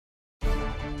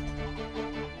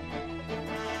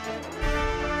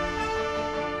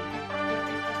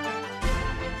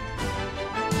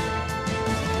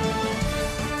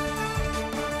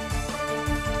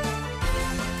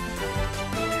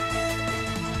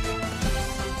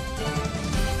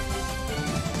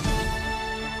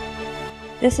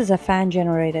This is a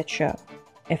fan-generated show.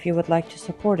 If you would like to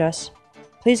support us,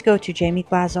 please go to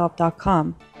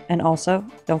jamieglazov.com, and also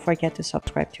don't forget to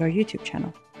subscribe to our YouTube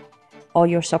channel. All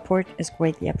your support is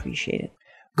greatly appreciated.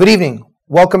 Good evening.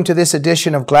 Welcome to this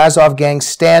edition of Glazov Gang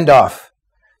Standoff.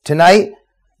 Tonight,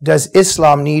 does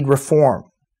Islam need reform?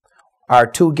 Our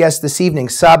two guests this evening,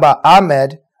 Saba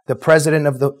Ahmed, the president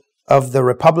of the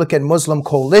Republican Muslim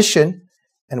Coalition,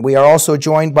 and we are also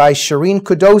joined by Shireen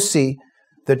Qudosi,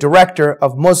 the director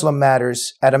of Muslim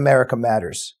Matters at America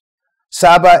Matters.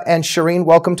 Saba and Shireen,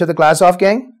 welcome to the Glazov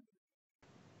Gang.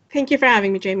 Thank you for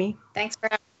having me, Jamie. Thanks for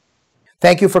having me.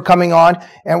 Thank you for coming on.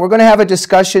 And we're going to have a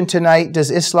discussion tonight. Does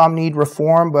Islam need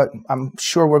reform? But I'm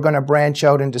sure we're going to branch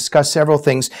out and discuss several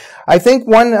things. I think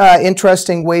one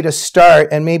interesting way to start,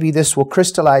 and maybe this will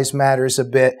crystallize matters a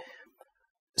bit.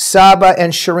 Saba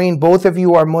and Shireen, both of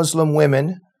you are Muslim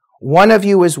women. One of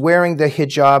you is wearing the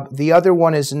hijab. The other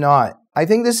one is not. I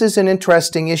think this is an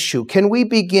interesting issue. Can we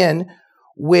begin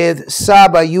with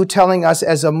Saba, you telling us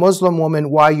as a Muslim woman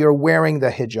why you're wearing the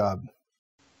hijab?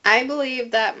 I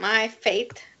believe that my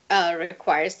faith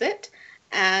requires it,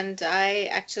 and I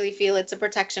actually feel it's a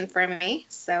protection for me.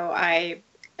 So I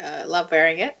love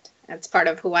wearing it. It's part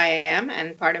of who I am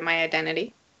and part of my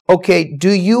identity. Okay,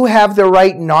 do you have the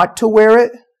right not to wear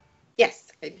it? Yes,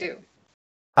 I do.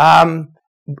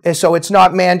 So it's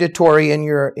not mandatory in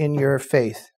your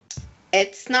faith?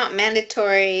 It's not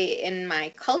mandatory in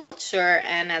my culture,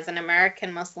 and as an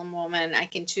American Muslim woman, I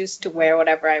can choose to wear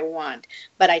whatever I want,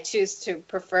 but I choose to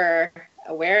prefer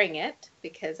wearing it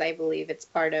because I believe it's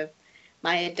part of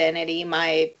my identity,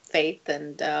 my faith,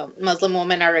 and Muslim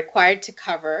women are required to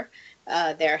cover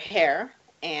their hair,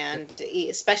 and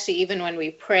especially even when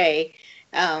we pray,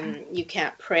 you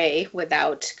can't pray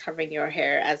without covering your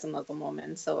hair as a Muslim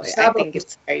woman. So I think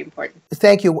it's very important.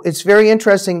 Thank you. It's very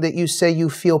interesting that you say you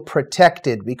feel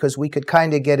protected, because we could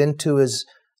kind of get into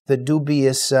the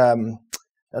dubious, a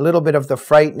little bit of the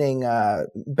frightening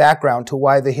background to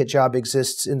why the hijab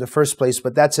exists in the first place,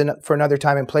 but that's for another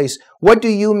time and place. What do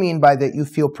you mean by that you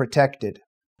feel protected?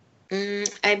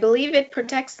 I believe it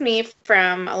protects me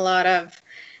from a lot of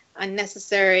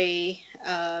unnecessary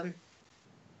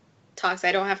talks.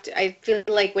 I feel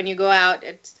like when you go out,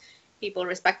 people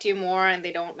respect you more and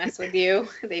they don't mess with you.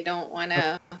 They don't want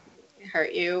to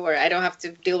hurt you, or I don't have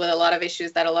to deal with a lot of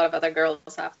issues that a lot of other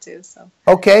girls have to. So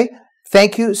okay,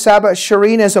 thank you, Saba.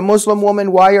 Shireen, as a Muslim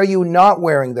woman, why are you not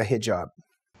wearing the hijab?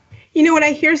 You know, what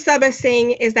I hear Saba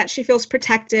saying is that she feels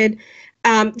protected.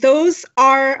 Those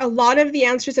are a lot of the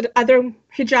answers that other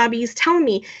hijabis tell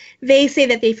me. They say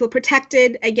that they feel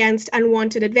protected against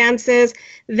unwanted advances,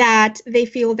 that they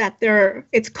feel that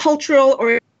it's cultural,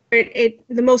 or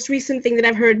the most recent thing that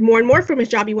I've heard more and more from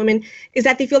hijabi women is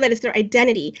that they feel that it's their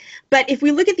identity. But if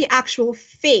we look at the actual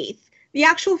faith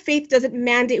doesn't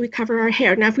mandate we cover our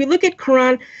hair. Now, if we look at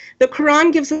Quran, the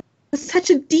Quran gives us such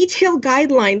a detailed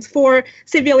guidelines for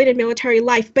civilian and military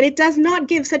life, but it does not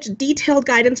give such detailed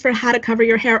guidance for how to cover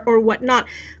your hair or whatnot.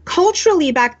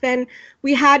 Culturally, back then,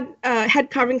 we had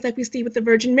head coverings like we see with the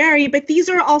Virgin Mary, but these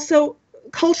are also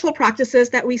cultural practices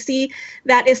that we see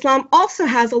that Islam also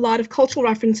has a lot of cultural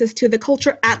references to the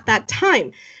culture at that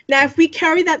time. Now, if we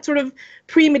carry that sort of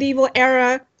pre-medieval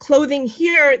era clothing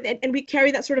here, and we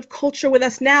carry that sort of culture with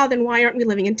us now, then why aren't we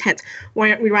living in tents? Why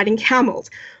aren't we riding camels?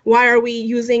 Why are we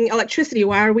using electricity?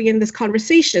 Why are we in this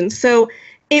conversation? So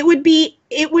it would be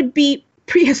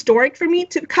prehistoric for me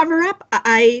to cover up.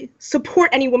 I support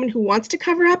any woman who wants to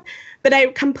cover up, but I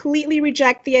completely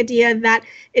reject the idea that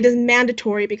it is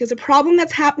mandatory, because the problem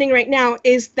that's happening right now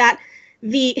is that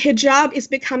the hijab is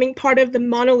becoming part of the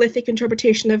monolithic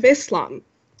interpretation of Islam,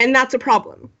 and that's a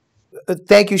problem.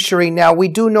 Thank you, Shireen. Now, we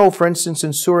do know, for instance,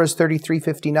 in Surahs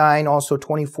 33:59, also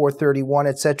 24:31,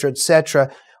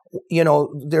 etc., you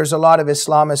know, there's a lot of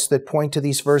Islamists that point to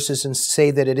these verses and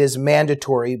say that it is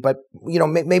mandatory, but, you know,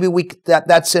 maybe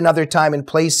that's another time and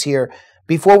place here.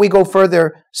 Before we go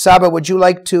further, Saba, would you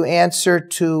like to answer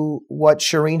to what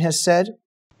Shireen has said?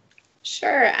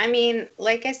 Sure. I mean,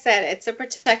 like I said, it's a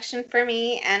protection for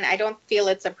me, and I don't feel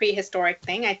it's a prehistoric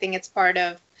thing. I think it's part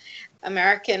of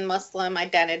American Muslim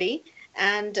identity.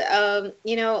 And,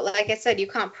 you know, like I said, you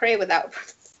can't pray without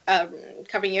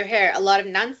covering your hair. A lot of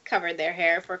nuns cover their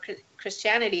hair for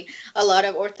Christianity. A lot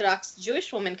of Orthodox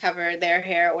Jewish women cover their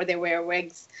hair, or they wear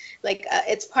wigs. Like,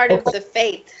 it's part of the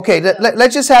faith. Okay, so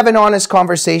let's just have an honest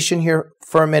conversation here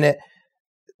for a minute.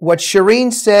 What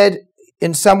Shireen said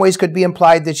in some ways could be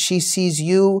implied that she sees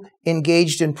you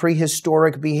engaged in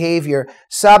prehistoric behavior.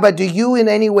 Saba, do you in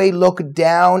any way look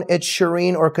down at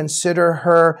Shireen or consider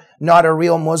her not a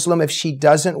real Muslim if she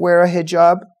doesn't wear a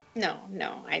hijab? No,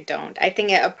 no, I don't. I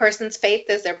think a person's faith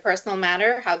is their personal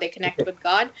matter, how they connect with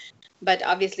God. But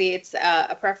obviously, it's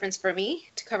a preference for me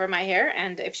to cover my hair.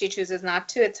 And if she chooses not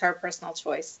to, it's her personal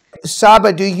choice.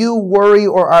 Saba, do you worry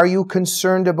or are you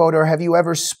concerned about, or have you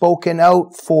ever spoken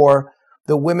out for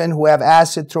the women who have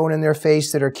acid thrown in their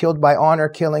face, that are killed by honor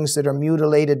killings, that are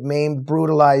mutilated, maimed,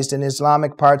 brutalized in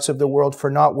Islamic parts of the world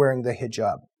for not wearing the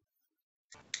hijab?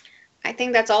 I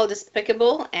think that's all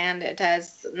despicable, and it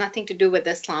has nothing to do with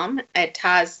Islam. It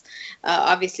has,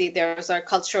 obviously, there's our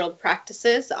cultural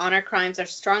practices. Honor crimes are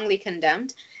strongly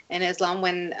condemned in Islam.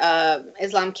 When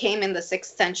Islam came in the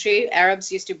 6th century,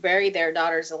 Arabs used to bury their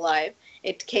daughters alive.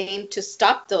 It came to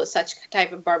stop those such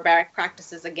type of barbaric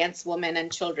practices against women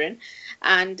and children.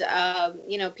 And,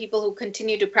 people who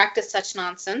continue to practice such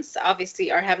nonsense, obviously,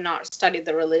 have not studied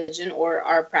the religion or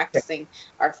are practicing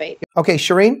our faith. Okay,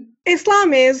 Shireen?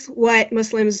 Islam is what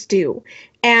Muslims do.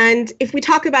 And if we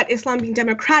talk about Islam being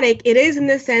democratic, it is in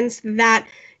the sense that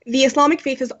the Islamic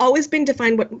faith has always been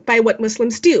defined by what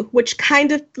Muslims do, which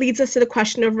kind of leads us to the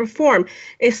question of reform.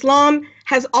 Islam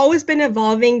has always been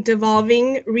evolving,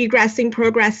 devolving, regressing,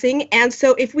 progressing. And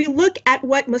so if we look at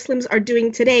what Muslims are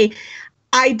doing today,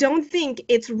 I don't think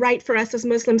it's right for us as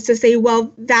Muslims to say,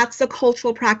 well, that's a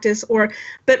cultural practice,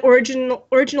 but original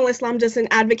Islam doesn't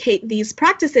advocate these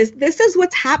practices. This is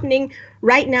what's happening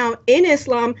right now in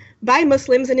Islam by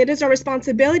Muslims, and it is our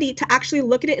responsibility to actually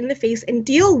look at it in the face and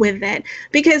deal with it.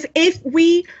 Because if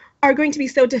we are going to be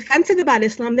so defensive about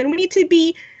Islam, then we need to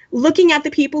be looking at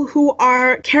the people who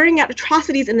are carrying out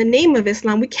atrocities in the name of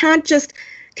Islam. We can't just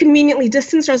conveniently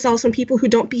distance ourselves from people who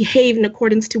don't behave in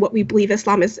accordance to what we believe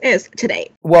Islam is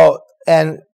today. Well,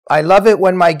 and I love it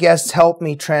when my guests help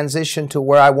me transition to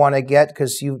where I want to get,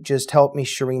 because you just helped me,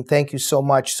 Shireen. Thank you so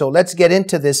much. So let's get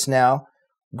into this now.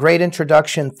 Great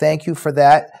introduction. Thank you for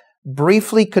that.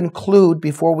 Briefly conclude,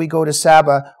 before we go to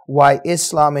Saba, why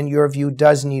Islam, in your view,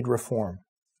 does need reform.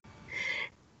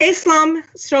 Islam,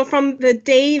 so from the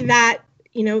day that,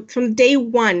 from day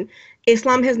one,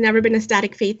 Islam has never been a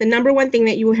static faith. The number one thing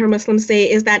that you will hear Muslims say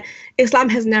is that Islam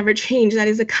has never changed. That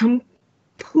is a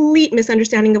complete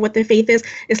misunderstanding of what their faith is.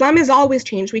 Islam has always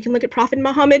changed. We can look at Prophet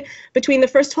Muhammad between the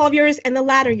first 12 years and the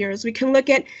latter years. We can look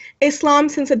at Islam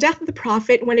since the death of the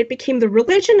Prophet, when it became the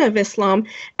religion of Islam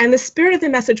and the spirit of the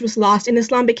message was lost and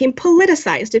Islam became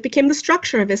politicized. It became the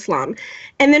structure of Islam.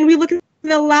 And then we look at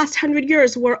the last 100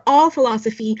 years, where all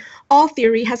philosophy, all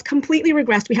theory has completely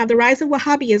regressed. We have the rise of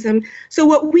Wahhabism. So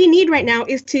what we need right now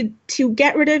is to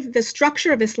get rid of the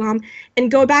structure of Islam and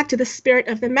go back to the spirit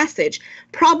of the message.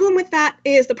 Problem with that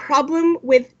is, the problem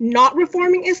with not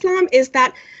reforming Islam is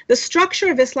that the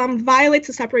structure of Islam violates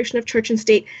the separation of church and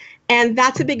state. And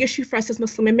that's a big issue for us as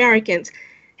Muslim Americans.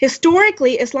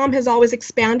 Historically, Islam has always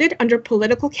expanded under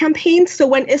political campaigns. So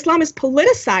when Islam is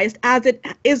politicized, as it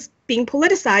is being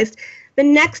politicized, the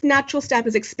next natural step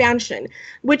is expansion,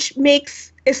 which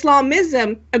makes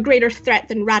Islamism a greater threat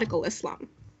than radical Islam.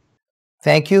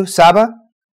 Thank you. Saba?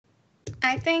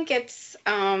 I think it's,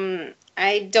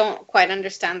 I don't quite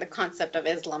understand the concept of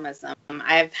Islamism.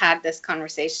 I've had this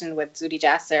conversation with Zudi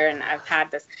Jasser, and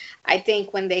I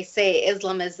think when they say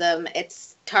Islamism,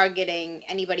 it's targeting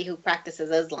anybody who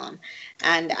practices Islam.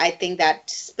 And I think that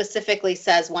specifically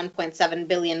says 1.7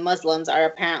 billion Muslims are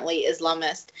apparently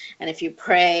Islamist. And if you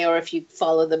pray or if you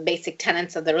follow the basic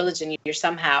tenets of the religion, you're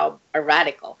somehow a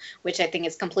radical, which I think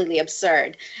is completely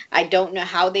absurd. I don't know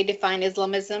how they define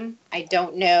Islamism. I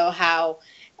don't know how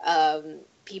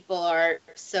people are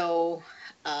so...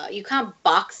 you can't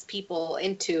box people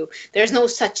into... There's no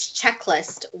such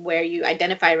checklist where you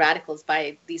identify radicals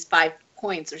by these 5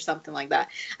 points or something like that.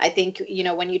 I think,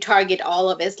 when you target all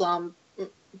of Islam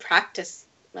practice,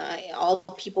 all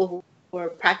people who are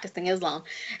practicing Islam,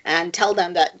 and tell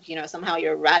them that, somehow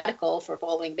you're radical for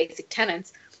following basic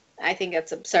tenets, I think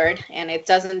that's absurd, and it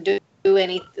doesn't do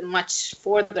anything much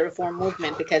for the reform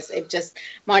movement, because it just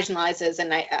marginalizes.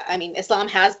 And I mean,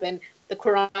 the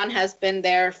Quran has been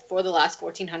there for the last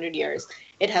 1400 years.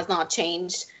 It has not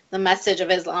changed. The message of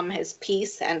Islam is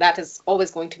peace, and that is always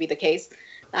going to be the case.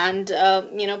 And,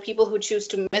 people who choose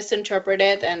to misinterpret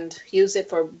it and use it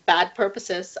for bad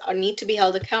purposes need to be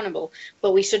held accountable.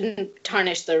 But we shouldn't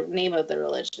tarnish the name of the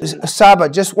religion. Saba,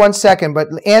 just 1 second, but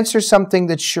answer something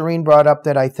that Shireen brought up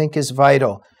that I think is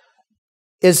vital.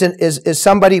 Is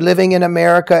somebody living in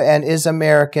America and is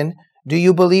American, do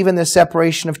you believe in the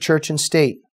separation of church and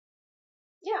state?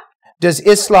 Yeah. Does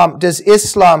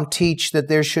Islam teach that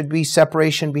there should be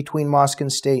separation between mosque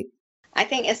and state? I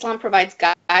think Islam provides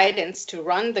guidance to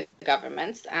run the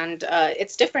governments, and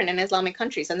it's different in Islamic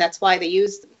countries, and that's why they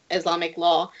use Islamic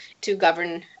law to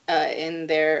govern in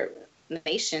their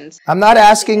nations. I'm not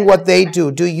asking what they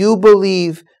do. Do you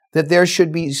believe that there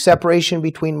should be separation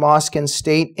between mosque and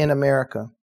state in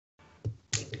America?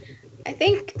 I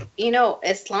think,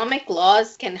 Islamic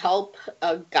laws can help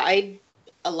guide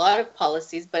a lot of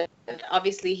policies, but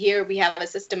obviously here we have a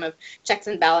system of checks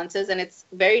and balances, and it's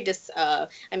very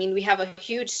we have a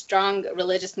huge, strong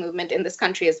religious movement in this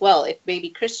country as well. It may be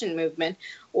Christian movement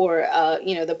or,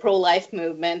 the pro-life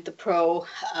movement,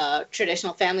 the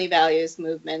traditional family values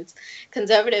movements.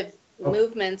 Conservative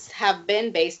movements have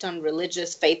been based on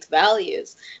religious faith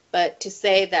values, but to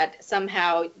say that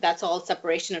somehow that's all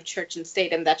separation of church and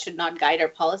state and that should not guide our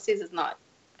policies is not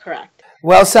correct.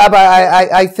 Well, Saba,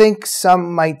 I think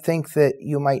some might think that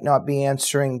you might not be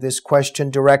answering this question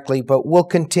directly, but we'll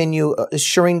continue.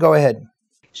 Shireen, go ahead.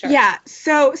 Sure. Yeah,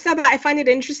 so Saba, I find it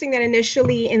interesting that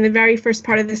initially in the very first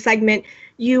part of the segment,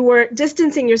 you were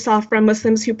distancing yourself from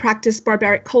Muslims who practice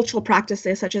barbaric cultural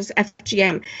practices such as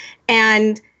FGM.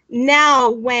 And now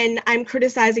when I'm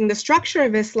criticizing the structure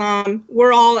of Islam,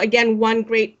 we're all, again, one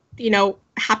great,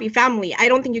 happy family. I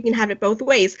don't think you can have it both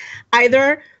ways.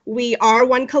 Either we are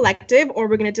one collective or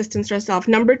we're going to distance ourselves.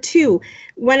 Number two,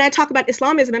 when I talk about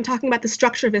Islamism, I'm talking about the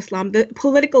structure of Islam, the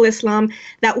political Islam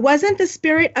that wasn't the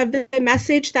spirit of the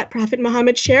message that Prophet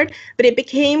Muhammad shared, but it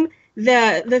became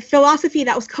the philosophy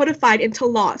that was codified into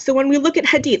law. So when we look at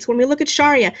hadiths, when we look at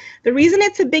Sharia, the reason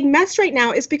it's a big mess right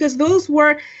now is because those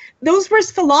were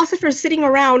philosophers sitting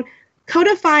around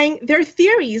codifying their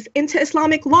theories into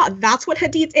Islamic law. That's what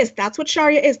hadith is. That's what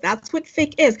Sharia is. That's what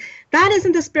fiqh is. That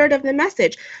isn't the spirit of the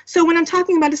message. So when I'm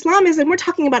talking about Islamism, we're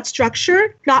talking about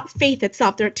structure, not faith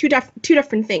itself. There are two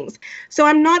different things. So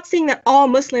I'm not saying that all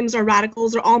Muslims are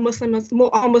radicals or all Muslims are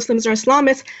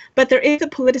Islamists, but there is a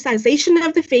politicization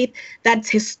of the faith that's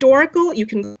historical. You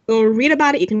can go read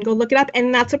about it. You can go look it up,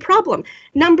 and that's a problem.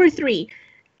 Number three,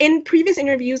 in previous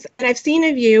interviews that I've seen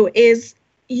of you is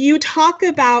you talk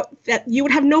about that you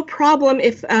would have no problem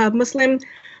if Muslim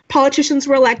politicians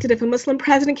were elected, if a Muslim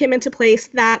president came into place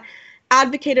that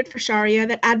advocated for Sharia,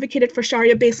 that advocated for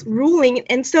Sharia-based ruling.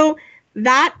 And so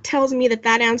that tells me that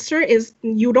answer is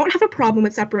you don't have a problem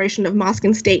with separation of mosque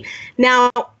and state.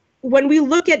 Now, when we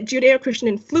look at Judeo-Christian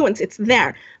influence, it's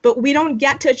there, but we don't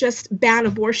get to just ban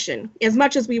abortion. As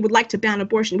much as we would like to ban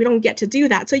abortion, we don't get to do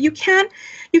that. So you can't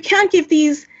give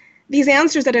these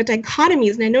answers that are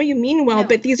dichotomies, and I know you mean well,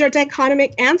 but these are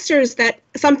dichotomic answers that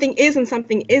something is and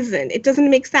something isn't. It doesn't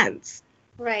make sense.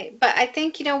 Right, but I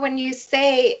think, when you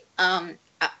say,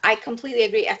 I completely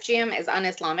agree, FGM is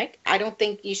un-Islamic. I don't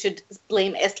think you should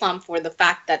blame Islam for the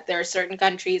fact that there are certain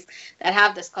countries that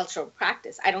have this cultural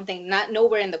practice. I don't think,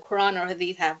 nowhere in the Quran or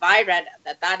Hadith have I read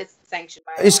that is sanctioned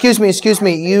by Allah. Excuse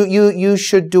me. You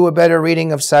should do a better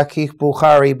reading of Sahih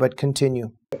Bukhari, but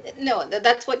continue. No,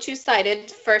 that's what you cited,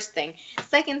 first thing.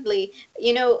 Secondly,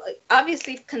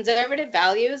 obviously conservative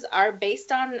values are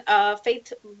based on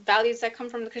faith values that come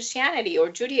from Christianity or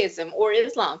Judaism or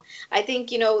Islam. I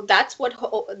think, that's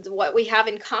what we have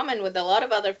in common with a lot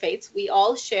of other faiths. We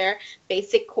all share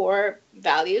basic core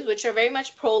values, which are very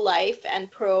much pro-life and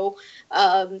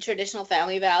traditional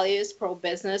family values,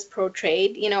 pro-business,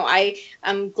 pro-trade.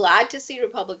 I'm glad to see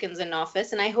Republicans in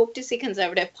office, and I hope to see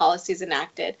conservative policies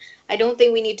enacted. I don't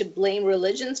think we need to blame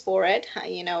religions for it.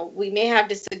 We may have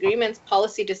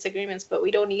policy disagreements, but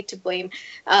we don't need to blame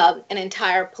an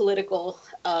entire political.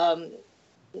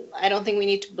 I don't think we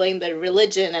need to blame the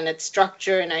religion and its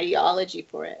structure and ideology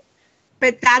for it.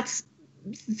 But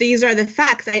these are the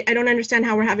facts. I don't understand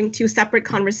how we're having two separate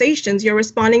conversations. You're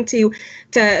responding to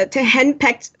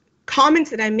henpecked comments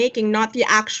that I'm making, not the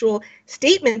actual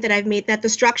statement that I've made, that the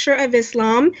structure of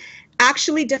Islam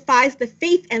actually defies the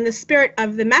faith and the spirit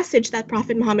of the message that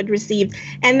Prophet Muhammad received.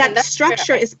 And that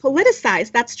structure is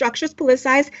politicized. That structure is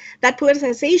politicized. That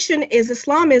politicization is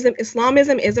Islamism.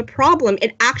 Islamism is a problem.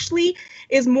 It actually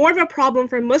is more of a problem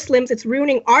for Muslims. It's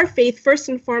ruining our faith first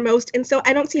and foremost. And so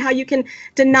I don't see how you can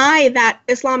deny that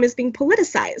Islam is being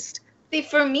politicized. See,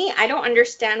 for me, I don't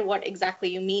understand what exactly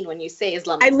you mean when you say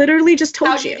Islam. I literally just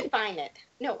told you. How do you define it?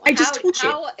 No, I just told you.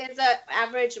 How is an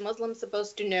average Muslim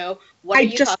supposed to know what are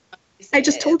you talking about? I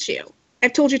just told you.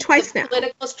 I've told you twice now.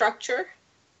 Political structure?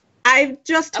 I've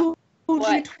just told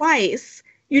you twice.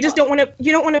 You just don't want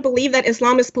to believe that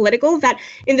Islam is political, that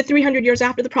in the 300 years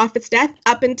after the Prophet's death,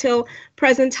 up until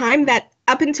present time, that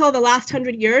up until the last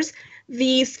 100 years,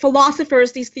 these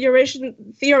philosophers, these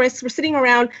theorists were sitting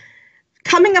around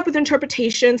coming up with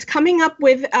interpretations, coming up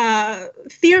with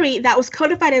theory that was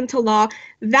codified into law,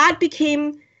 that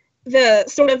became the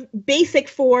sort of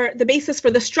basis for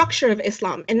the structure of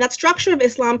Islam. And that structure of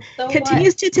Islam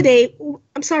continues to today.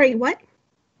 I'm sorry, what?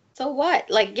 So what?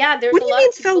 Like, yeah, there's What a do you lot mean,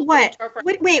 of people so who what?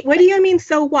 interpret. Wait, what do you mean,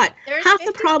 so what? There's Half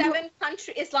the problem.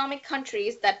 57 Islamic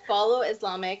countries that follow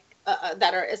Islamic,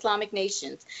 that are Islamic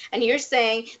nations, and you're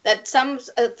saying that some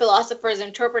philosophers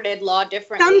interpreted law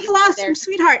differently. Some philosophers,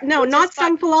 sweetheart, no, not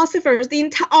some philosophers.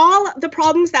 All the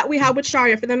problems that we have with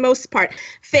Sharia, for the most part,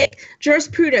 fiqh,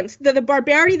 jurisprudence, the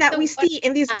barbarity that we see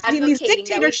in these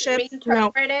dictatorships.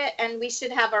 No, it, and we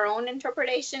should have our own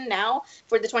interpretation now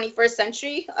for the 21st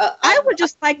century. I would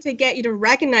just like to get you to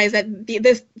recognize that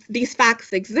these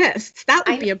facts exist. That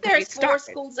would be a great start. There's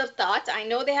 4 schools of thought. I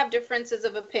know they have differences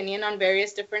of opinion on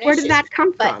various different Where issues. did that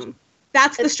come from?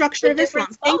 That's the structure of Islam.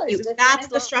 Thank you. That's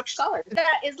the structure.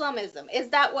 That Islamism. Is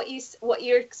that what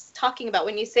you're talking about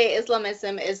when you say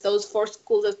Islamism is those 4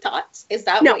 schools of thoughts? Is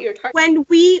that what you're talking?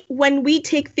 When we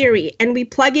take theory and we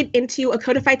plug it into a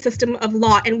codified system of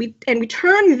law and we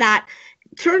turn that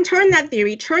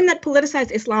theory, turn that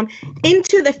politicized Islam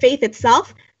into the faith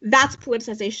itself, that's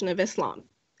politicization of Islam.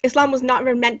 Islam was not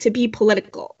meant to be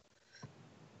political.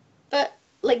 But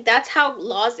like, that's how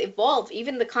laws evolve.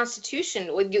 Even the Constitution,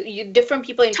 different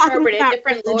people interpret it,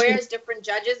 different lawyers, different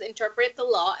judges interpret the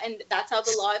law, and that's how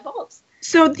the law evolves.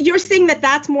 So you're saying that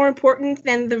that's more important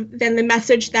than the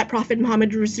message that Prophet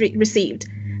Muhammad received.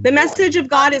 The message of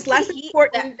God is less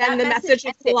important than the message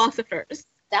of philosophers.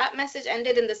 That message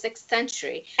ended in the 6th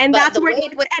century. And that's where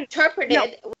it was interpreted. No.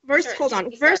 Verse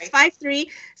 5:3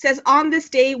 says, "On this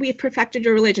day we have perfected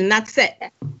your religion." That's it.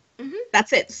 Mm-hmm.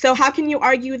 That's it. So how can you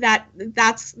argue that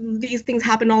these things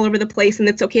happen all over the place and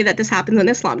it's okay that this happens in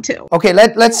Islam too? Okay,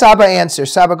 let Saba answer.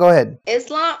 Saba, go ahead.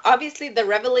 Islam, obviously the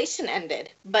revelation ended,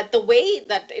 but the way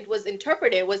that it was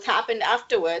interpreted happened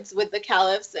afterwards with the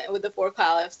caliphs, with the 4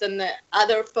 caliphs and the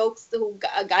other folks who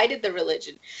guided the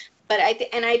religion. But I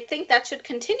think that should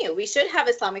continue. We should have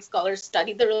Islamic scholars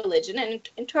study the religion and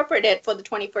interpret it for the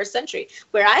 21st century.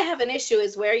 Where I have an issue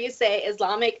is where you say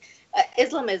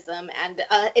Islamism and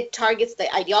it targets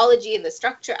the ideology and the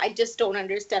structure. I just don't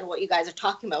understand what you guys are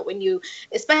talking about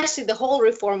especially the whole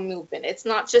reform movement. It's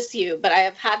not just you, but I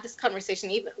have had this conversation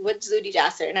even with Zuhdi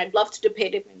Jasser, and I'd love to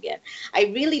debate him again.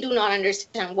 I really do not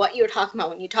understand what you're talking about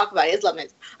when you talk about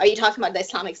Islamism. Are you talking about the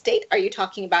Islamic State? Are you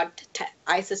talking about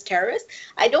ISIS terrorists?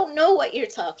 I don't know what you're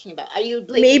talking about. Are you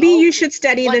maybe you should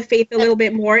study the faith a little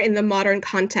bit more in the modern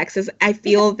context, as I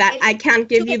feel that I can't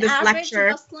give you this lecture.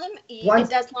 Muslim, it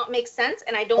does not make sense,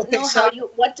 and I don't know how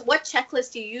what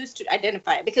checklist you use to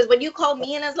identify it, because when you call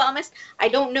me an Islamist, I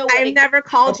don't know what I've never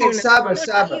called you an Saba,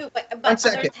 but one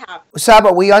second. others have.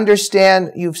 Saba, we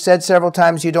understand. You've said several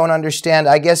times you don't understand.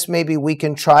 I guess maybe we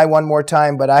can try one more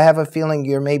time, but I have a feeling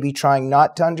you're maybe trying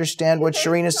not to understand what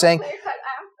Shireen is saying.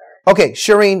 Okay,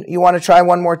 Shireen, you want to try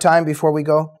one more time before we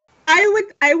go?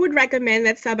 I would recommend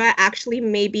that Saba actually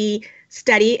maybe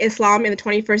study Islam in the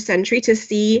 21st century to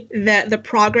see the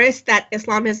progress that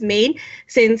Islam has made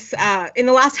since in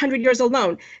the last 100 years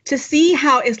alone, to see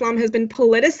how Islam has been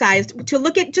politicized, to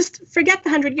look at, just forget the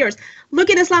 100 years, look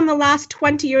at Islam in the last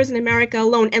 20 years in America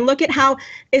alone, and look at how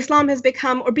Islam has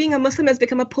become, or being a Muslim has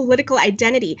become, a political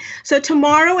identity. So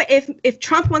tomorrow, if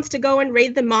Trump wants to go and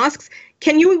raid the mosques,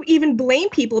 can you even blame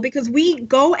people? Because we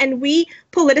go and we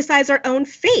politicize our own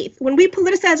faith. When we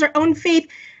politicize our own faith,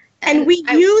 and we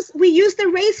use the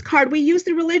race card, we use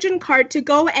the religion card to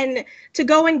go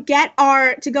and get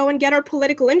our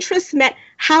political interests met.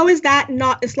 How is that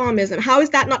not Islamism? How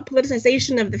is that not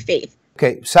politicization of the faith?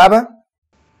 Okay, Saba?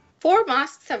 4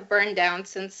 mosques have burned down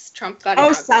since Trump got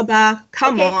inaugurated. Oh, Saba,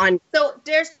 come on. So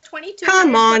there's 22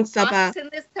 mosques in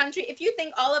this country. If you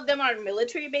think all of them are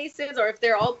military bases or if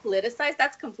they're all politicized,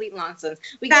 that's complete nonsense.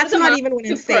 That's not even what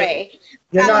I'm saying.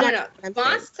 No.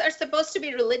 Mosques are supposed to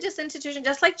be religious institutions,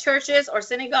 just like churches or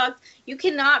synagogues. You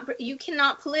cannot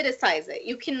politicize it.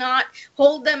 You cannot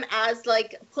hold them as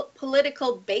like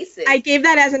political bases. I gave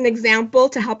that as an example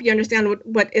to help you understand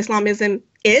what Islamism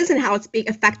is and how it's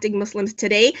affecting Muslims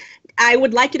today. I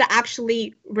would like you to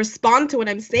actually respond to what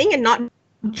I'm saying and not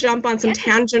jump on some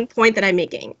tangent point that I'm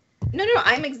making. No,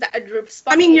 I'm responding.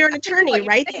 I mean, you're an attorney,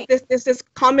 right? This is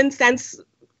common sense,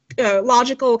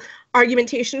 logical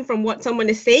argumentation from what someone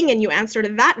is saying, and you answer to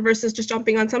that versus just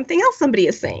jumping on something else somebody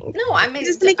is saying. No, it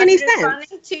doesn't make any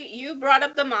sense. You brought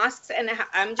up the mosques, and I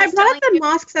brought up the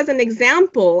mosques as an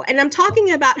example, and I'm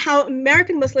talking about how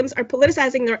American Muslims are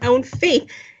politicizing their own faith.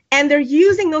 And they're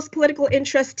using those political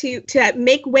interests to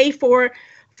make way for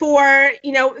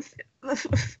phobias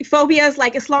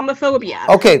like Islamophobia.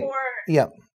 Okay. Yeah.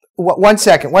 One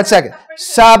second.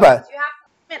 Saba.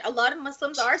 A lot of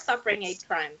Muslims are suffering hate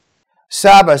crimes.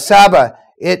 Saba.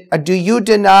 Do you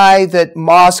deny that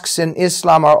mosques in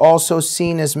Islam are also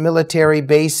seen as military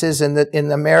bases, and that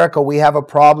in America we have a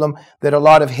problem that a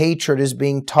lot of hatred is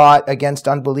being taught against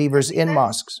unbelievers in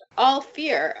mosques? All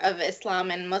fear of Islam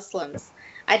and Muslims.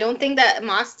 I don't think that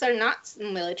mosques are not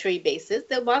military bases.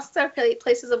 The mosques are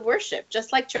places of worship,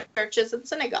 just like churches and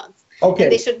synagogues. Okay.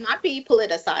 And they should not be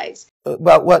politicized.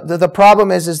 But what the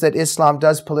problem is that Islam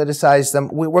does politicize them.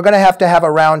 We're going to have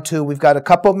a round two. We've got a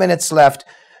couple minutes left.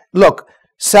 Look,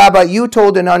 Saba, you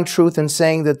told an untruth in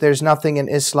saying that there's nothing in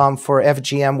Islam for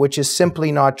FGM, which is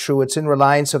simply not true. It's in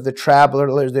reliance of the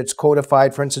traveler that's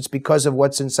codified, for instance, because of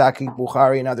what's in Sahih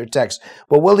Bukhari and other texts.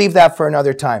 But we'll leave that for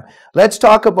another time. Let's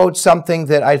talk about something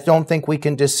that I don't think we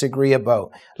can disagree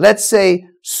about. Let's say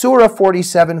Surah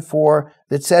 47:4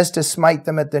 that says to smite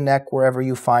them at the neck wherever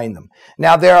you find them.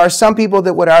 Now, there are some people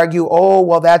that would argue, oh,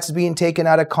 well, that's being taken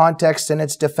out of context and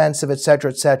it's defensive, etc.,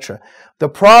 etc. The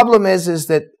problem is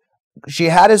that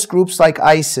jihadist groups like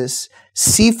ISIS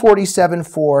see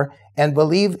 47:4 and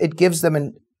believe it gives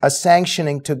them a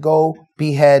sanctioning to go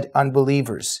behead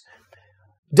unbelievers.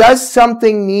 Does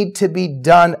something need to be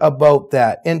done about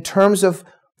that in terms of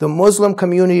the Muslim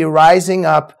community rising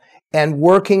up and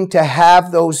working to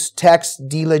have those texts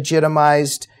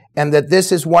delegitimized, and that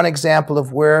this is one example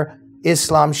of where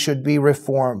Islam should be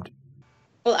reformed?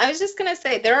 Well, I was just going to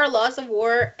say, there are laws of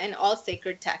war in all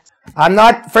sacred texts.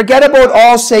 Forget about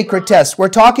all sacred texts. We're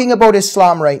talking about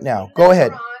Islam right now. Go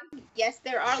ahead. Yes,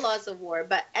 there are laws of war,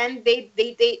 and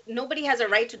nobody has a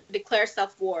right to declare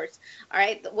self-wars. All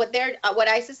right, what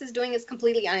ISIS is doing is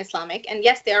completely un-Islamic, and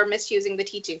yes, they are misusing the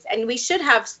teachings. And we should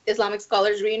have Islamic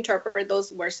scholars reinterpret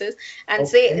those verses and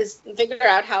figure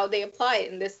out how they apply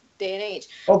it in this day and age.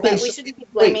 Okay, but we shouldn't be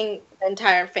blaming the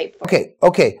entire faith.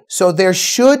 Okay. So there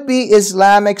should be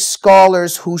Islamic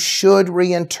scholars who should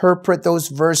reinterpret those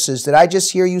verses. Did I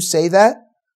just hear you say that?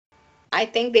 I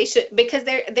think they should, because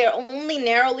they're only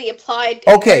narrowly applied.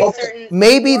 Okay,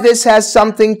 maybe this has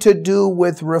something to do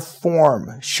with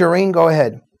reform. Shireen, go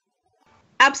ahead.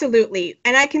 Absolutely.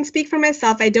 And I can speak for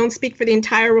myself. I don't speak for the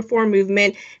entire reform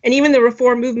movement. And even the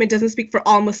reform movement doesn't speak for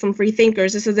all Muslim free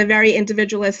thinkers. This is a very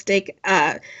individualistic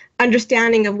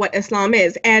understanding of what Islam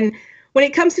is. And when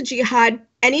it comes to jihad,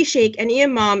 any sheikh, any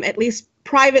imam, at least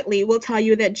privately, will tell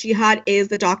you that jihad is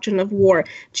the doctrine of war.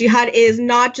 Jihad is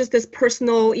not just this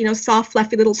personal, soft,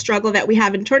 fluffy little struggle that we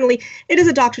have internally. It is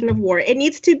a doctrine of war. It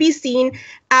needs to be seen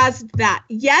as that.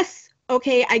 Yes,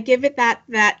 okay, I give it that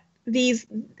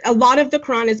a lot of the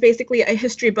Quran is basically a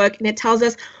history book, and it tells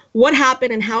us what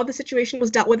happened and how the situation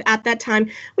was dealt with at that time,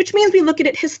 which means we look at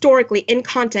it historically in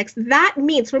context. That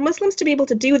means for Muslims to be able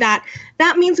to do that,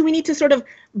 that means we need to sort of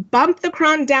bump the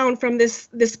Quran down from this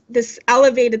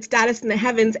elevated status in the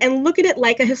heavens and look at it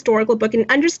like a historical book and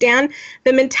understand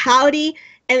the mentality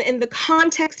and the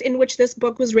context in which this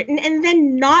book was written, and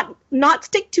then not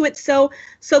stick to it so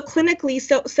clinically,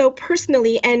 so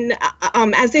personally, and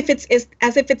as if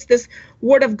it's this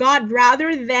word of God,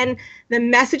 rather than the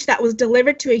message that was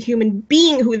delivered to a human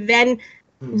being who then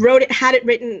wrote it, had it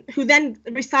written, who then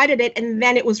recited it, and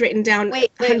then it was written down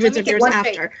hundreds of years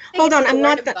after. Hold on, I'm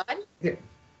not that.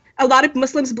 A lot of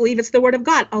Muslims believe it's the word of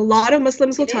God. A lot of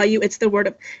Muslims will tell you it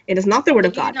is not the word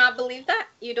of God. Do you not believe that?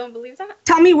 You don't believe that?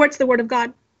 Tell me where it's the word of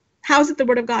God. How is it the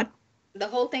word of God? The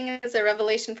whole thing is a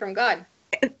revelation from God.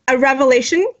 A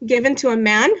revelation given to a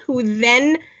man who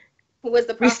then was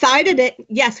the prophet? Recited it.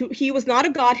 Yes, he was not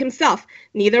a god himself.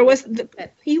 Neither was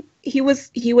he was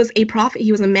a prophet.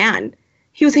 He was a man.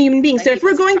 He was a human being. So if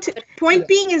we're going to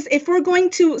if we're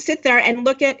going to sit there and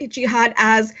look at jihad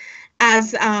as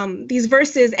these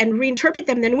verses and reinterpret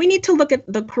them, then we need to look at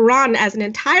the Quran as an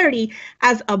entirety,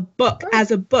 as a book,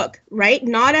 right?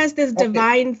 Not as this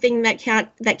divine thing that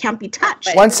can't be touched.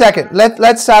 1 second.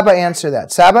 Let Saba answer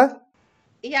that. Saba?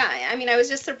 Yeah, I mean, I was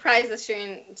just surprised that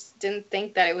Shireen didn't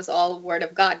think that it was all word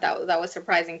of God. That was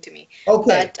surprising to me.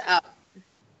 Okay. But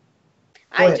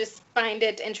I just find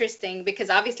it interesting because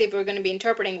obviously if we're going to be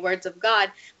interpreting words of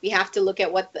God, we have to look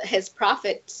at what his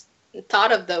prophets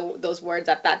thought of those words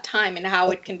at that time and how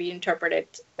it can be interpreted.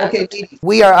 Okay,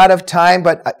 we are out of time,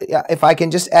 but if I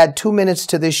can just add 2 minutes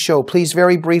to this show, please,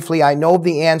 very briefly. I know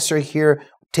the answer here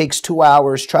takes 2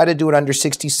 hours. Try to do it under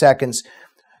 60 seconds.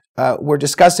 We're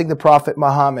discussing the Prophet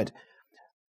Muhammad,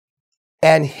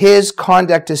 and his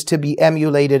conduct is to be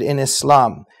emulated in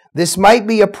Islam. This might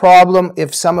be a problem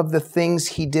if some of the things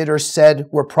he did or said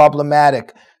were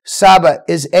problematic. Saba,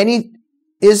 is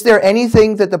there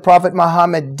anything that the Prophet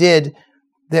Muhammad did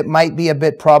that might be a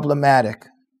bit problematic?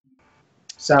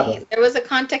 Saba. There was a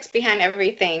context behind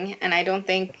everything, and I don't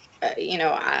think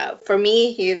for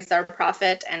me, he is our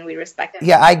prophet, and we respect him.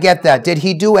 Yeah, I get that. Did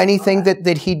he do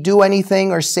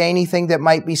anything or say anything that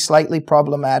might be slightly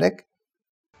problematic?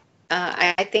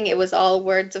 I think it was all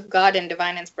words of God and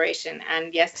divine inspiration.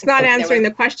 And yes, it's not answering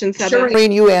the question, Saba.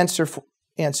 Shireen, you answer.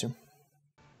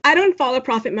 I don't follow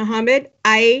Prophet Muhammad.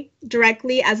 I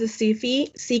directly, as a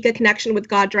Sufi, seek a connection with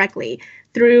God directly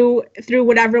through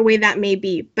whatever way that may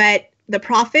be. But the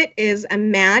Prophet is a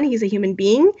man. He's a human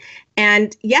being.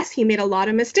 And yes, he made a lot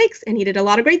of mistakes, and he did a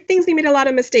lot of great things. He made a lot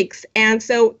of mistakes. And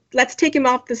so let's take him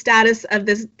off the status of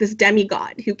this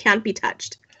demigod who can't be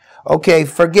touched. Okay,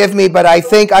 forgive me, but I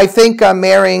think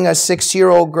marrying a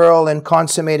 6-year-old girl and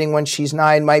consummating when she's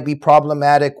 9 might be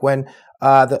problematic when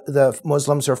the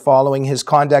Muslims are following his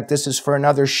conduct. This is for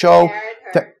another show.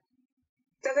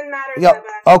 Doesn't matter. Yeah.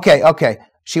 Okay.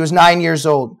 She was 9 years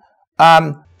old.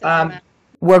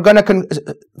 We're going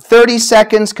to 30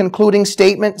 seconds concluding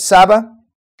statement, Saba.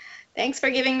 Thanks for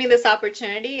giving me this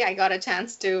opportunity. I got a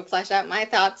chance to flesh out my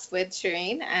thoughts with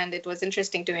Shireen, and it was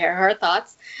interesting to hear her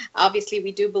thoughts. Obviously,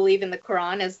 we do believe in the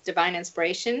Quran as divine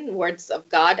inspiration, words of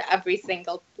God, every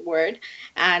single word.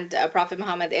 And Prophet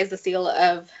Muhammad is the seal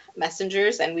of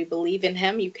messengers, and we believe in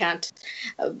him. You can't,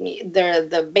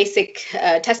 the basic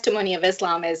testimony of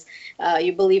Islam is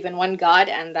you believe in one God,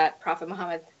 and that Prophet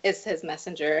Muhammad is his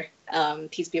messenger,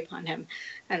 peace be upon him.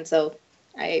 And so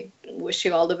I wish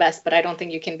you all the best, but I don't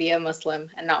think you can be a Muslim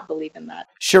and not believe in that.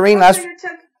 Shireen,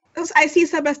 I see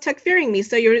Saba's takfiring me,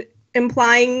 so you're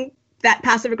implying that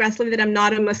passive-aggressively that I'm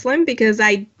not a Muslim because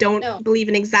I don't believe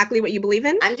in exactly what you believe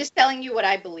in? I'm just telling you what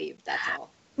I believe, that's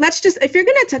all. If you're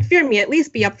going to takfir me, at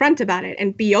least be upfront about it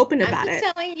and be open about it. I'm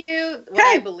just telling you what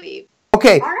I believe.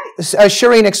 Okay, right.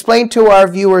 Shireen, explain to our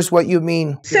viewers what you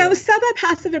mean. So Saba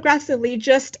passive-aggressively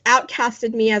just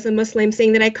outcasted me as a Muslim,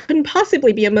 saying that I couldn't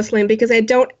possibly be a Muslim because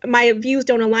my views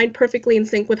don't align perfectly in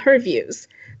sync with her views.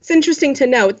 It's interesting to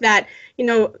note that,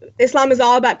 Islam is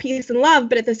all about peace and love,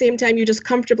 but at the same time, you just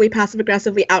comfortably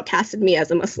passive-aggressively outcasted me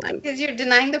as a Muslim. Because you're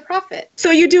denying the Prophet.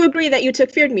 So you do agree that you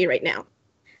takfired me right now?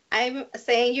 I'm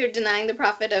saying you're denying the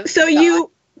Prophet of So God.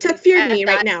 You takfired me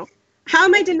right now. How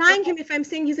am I denying him if I'm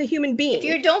saying he's a human being? If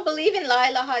you don't believe in La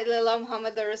ilaha illallah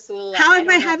Muhammadur Rasulullah. How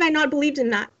have I not believed in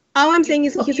that? All I'm saying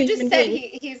is he's a human being. You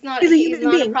just said he's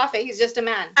not a prophet, he's just a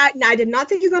man. I did not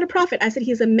say he's not a prophet. I said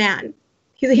he's a man.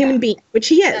 He's a human being, which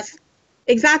he is.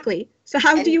 Exactly. So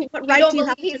what right do you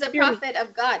have to he's a prophet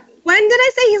of God. When did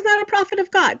I say he's not a prophet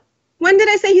of God? When did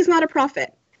I say he's not a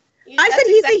prophet? I said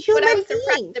he's a human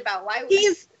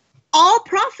being. All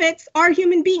prophets are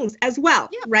human beings as well,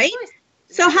 right?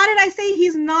 So how did I say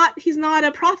he's not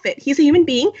a prophet? He's a human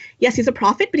being. Yes, he's a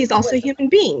prophet, but he's also a human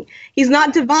being. He's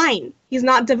not divine. He's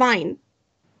not divine.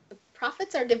 The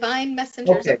prophets are divine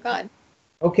messengers of God.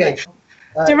 Okay.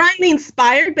 Divinely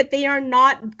inspired, but they are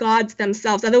not gods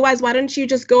themselves. Otherwise, why don't you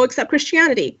just go accept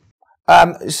Christianity?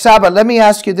 Saba, let me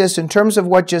ask you this. In terms of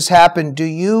what just happened, do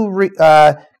you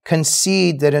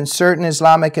concede that in certain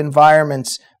Islamic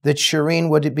environments that Shireen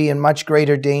would be in much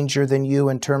greater danger than you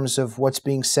in terms of what's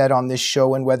being said on this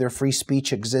show and whether free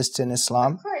speech exists in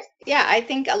Islam? Of course. Yeah, I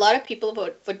think a lot of people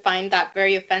would find that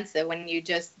very offensive when you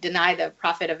just deny the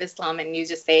Prophet of Islam and you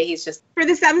just say he's just... For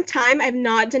the 7th time, I've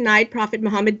not denied Prophet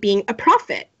Muhammad being a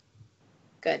prophet.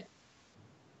 Good.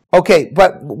 Okay,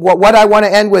 but what I want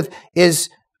to end with is,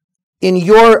 in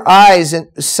your eyes,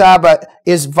 Saba,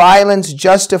 is violence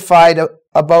justified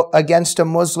against a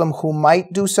Muslim who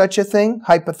might do such a thing,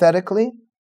 hypothetically?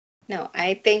 No,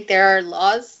 I think there are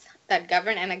laws that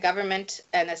govern, and a government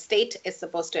and a state is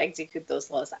supposed to execute those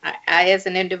laws. I as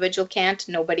an individual can't.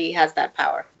 Nobody has that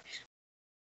power.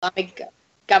 Islamic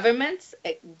governments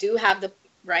do have the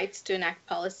rights to enact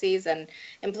policies and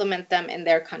implement them in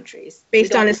their countries.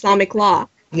 Based on Islamic law.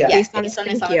 Yeah. Based on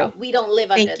Islamic law. We don't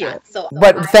live under that.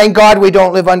 But thank God we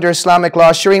don't live under Islamic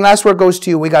law. Shireen, last word goes to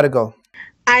you. We got to go.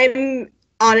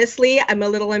 Honestly, I'm a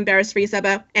little embarrassed for you,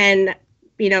 Saba, and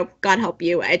God help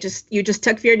you. You just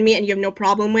takfired me and you have no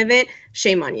problem with it.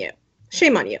 Shame on you.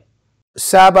 Shame on you.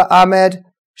 Saba Ahmed,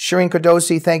 Shireen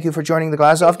Qudosi, thank you for joining the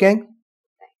Glazov Gang.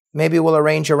 Maybe we'll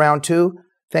arrange a round 2.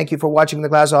 Thank you for watching the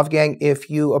Glazov Gang.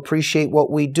 If you appreciate what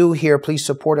we do here, please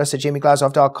support us at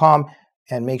jamieglazov.com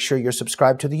and make sure you're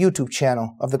subscribed to the YouTube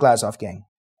channel of the Glazov Gang.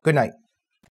 Good night.